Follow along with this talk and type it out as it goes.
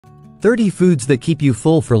30 foods that keep you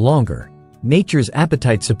full for longer. Nature's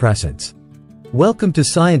appetite suppressants. Welcome to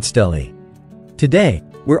Sciencetelly. Today,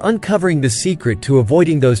 we're uncovering the secret to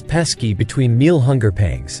avoiding those pesky between-meal hunger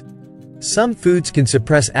pangs. Some foods can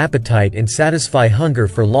suppress appetite and satisfy hunger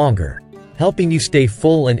for longer, helping you stay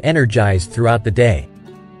full and energized throughout the day.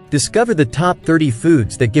 Discover the top 30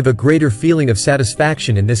 foods that give a greater feeling of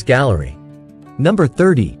satisfaction in this gallery. Number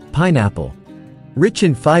 30. Pineapple. Rich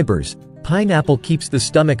in fibers, pineapple keeps the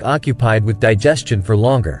stomach occupied with digestion for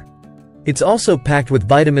longer. It's also packed with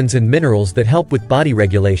vitamins and minerals that help with body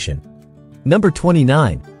regulation. Number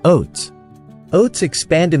 29. Oats. Oats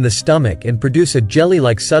expand in the stomach and produce a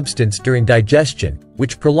jelly-like substance during digestion,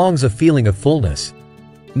 which prolongs a feeling of fullness.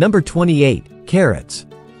 Number 28. Carrots.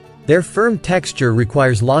 Their firm texture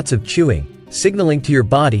requires lots of chewing, signaling to your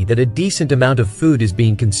body that a decent amount of food is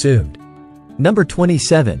being consumed. Number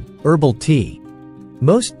 27. Herbal tea.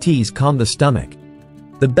 Most teas calm the stomach.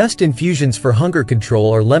 The best infusions for hunger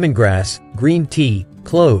control are lemongrass, green tea,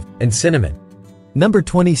 clove, and cinnamon. Number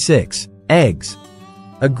 26. Eggs.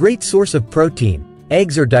 A great source of protein,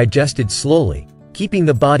 eggs are digested slowly, keeping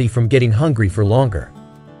the body from getting hungry for longer.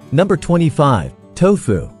 Number 25.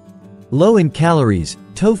 Tofu. Low in calories,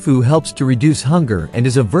 tofu helps to reduce hunger and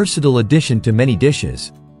is a versatile addition to many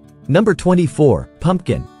dishes. Number 24.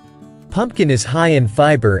 Pumpkin. Pumpkin is high in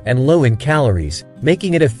fiber and low in calories,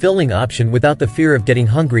 making it a filling option without the fear of getting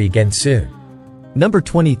hungry again soon. Number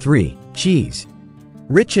 23. Cheese.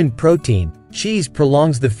 Rich in protein, cheese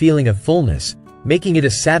prolongs the feeling of fullness, making it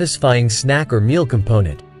a satisfying snack or meal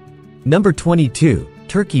component. Number 22.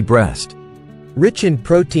 Turkey breast. Rich in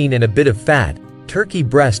protein and a bit of fat, turkey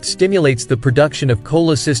breast stimulates the production of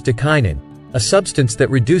cholecystokinin, a substance that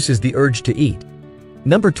reduces the urge to eat.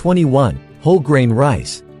 Number 21. Whole grain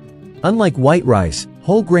rice. Unlike white rice,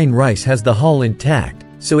 whole grain rice has the hull intact,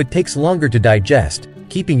 so it takes longer to digest,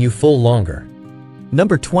 keeping you full longer.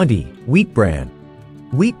 Number 20. Wheat bran.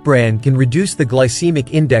 Wheat bran can reduce the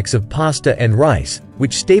glycemic index of pasta and rice,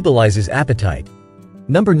 which stabilizes appetite.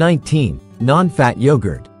 Number 19. Non-fat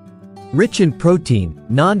yogurt. Rich in protein,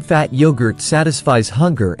 non-fat yogurt satisfies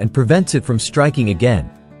hunger and prevents it from striking again.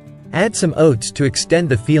 Add some oats to extend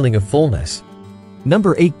the feeling of fullness.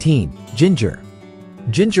 Number 18. Ginger.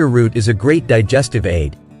 Ginger root is a great digestive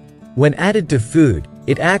aid. When added to food,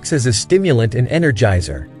 it acts as a stimulant and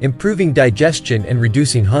energizer, improving digestion and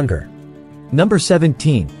reducing hunger. Number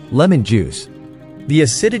 17. Lemon juice. The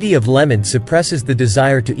acidity of lemon suppresses the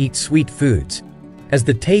desire to eat sweet foods, as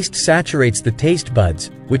the taste saturates the taste buds,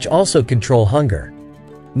 which also control hunger.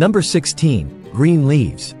 Number 16. Green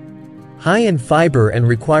leaves. High in fiber and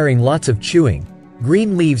requiring lots of chewing,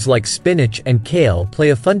 green leaves like spinach and kale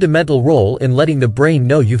play a fundamental role in letting the brain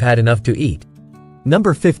know you've had enough to eat.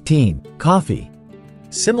 Number 15. Coffee.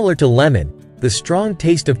 Similar to lemon, the strong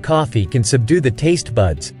taste of coffee can subdue the taste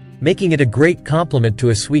buds, making it a great complement to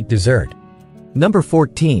a sweet dessert. Number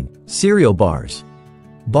 14. Cereal bars.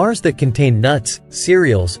 Bars that contain nuts,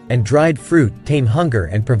 cereals, and dried fruit tame hunger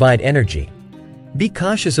and provide energy. Be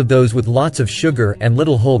cautious of those with lots of sugar and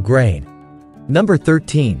little whole grain. Number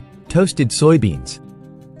 13. Toasted soybeans.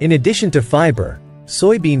 In addition to fiber,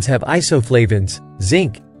 soybeans have isoflavones,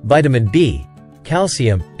 zinc, vitamin B,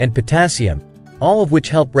 calcium, and potassium, all of which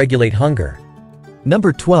help regulate hunger.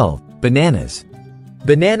 Number 12. Bananas.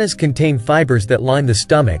 Bananas contain fibers that line the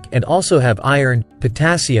stomach and also have iron,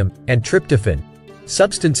 potassium, and tryptophan,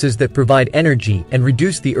 substances that provide energy and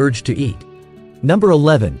reduce the urge to eat. Number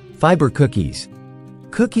 11. Fiber cookies.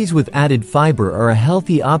 Cookies with added fiber are a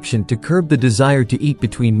healthy option to curb the desire to eat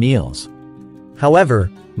between meals.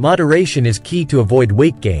 However, moderation is key to avoid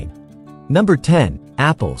weight gain. Number 10.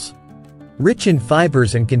 Apples. Rich in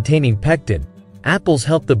fibers and containing pectin, apples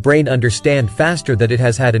help the brain understand faster that it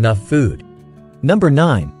has had enough food. Number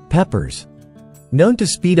 9. Peppers. Known to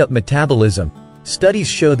speed up metabolism, studies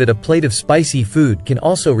show that a plate of spicy food can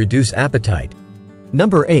also reduce appetite.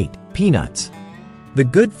 Number 8. Peanuts. The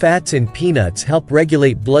good fats in peanuts help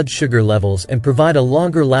regulate blood sugar levels and provide a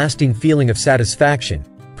longer-lasting feeling of satisfaction,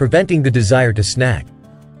 preventing the desire to snack.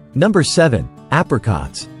 Number 7.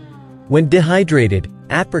 Apricots. When dehydrated,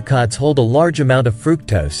 apricots hold a large amount of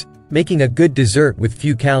fructose, making a good dessert with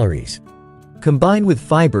few calories. Combine with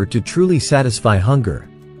fiber to truly satisfy hunger.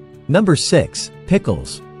 Number 6.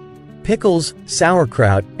 Pickles. Pickles,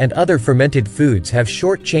 sauerkraut, and other fermented foods have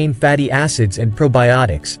short-chain fatty acids and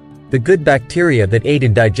probiotics, the good bacteria that aid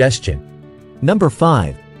in digestion. Number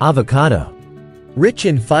 5. Avocado. Rich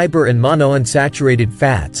in fiber and monounsaturated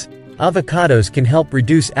fats, avocados can help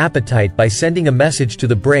reduce appetite by sending a message to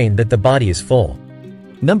the brain that the body is full.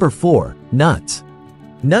 Number 4. Nuts.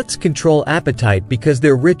 Nuts control appetite because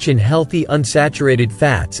they're rich in healthy unsaturated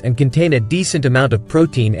fats and contain a decent amount of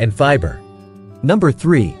protein and fiber. Number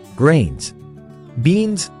 3. Grains.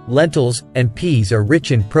 Beans, lentils, and peas are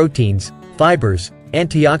rich in proteins, fibers,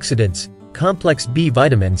 antioxidants, complex B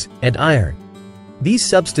vitamins, and iron. These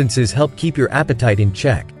substances help keep your appetite in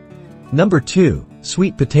check. Number 2.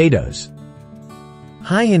 Sweet potatoes.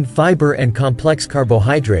 High in fiber and complex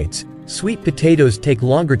carbohydrates, sweet potatoes take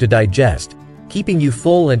longer to digest, keeping you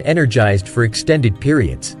full and energized for extended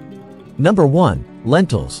periods. Number 1.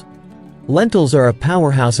 Lentils. Lentils are a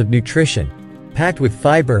powerhouse of nutrition, packed with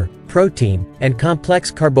fiber, protein, and complex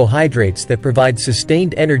carbohydrates that provide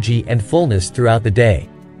sustained energy and fullness throughout the day.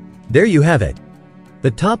 There you have it.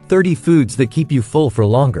 The top 30 foods that keep you full for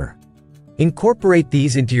longer. Incorporate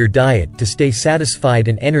these into your diet to stay satisfied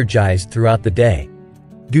and energized throughout the day.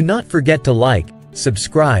 Do not forget to like,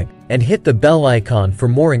 subscribe, and hit the bell icon for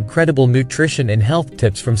more incredible nutrition and health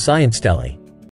tips from Sciencetelly.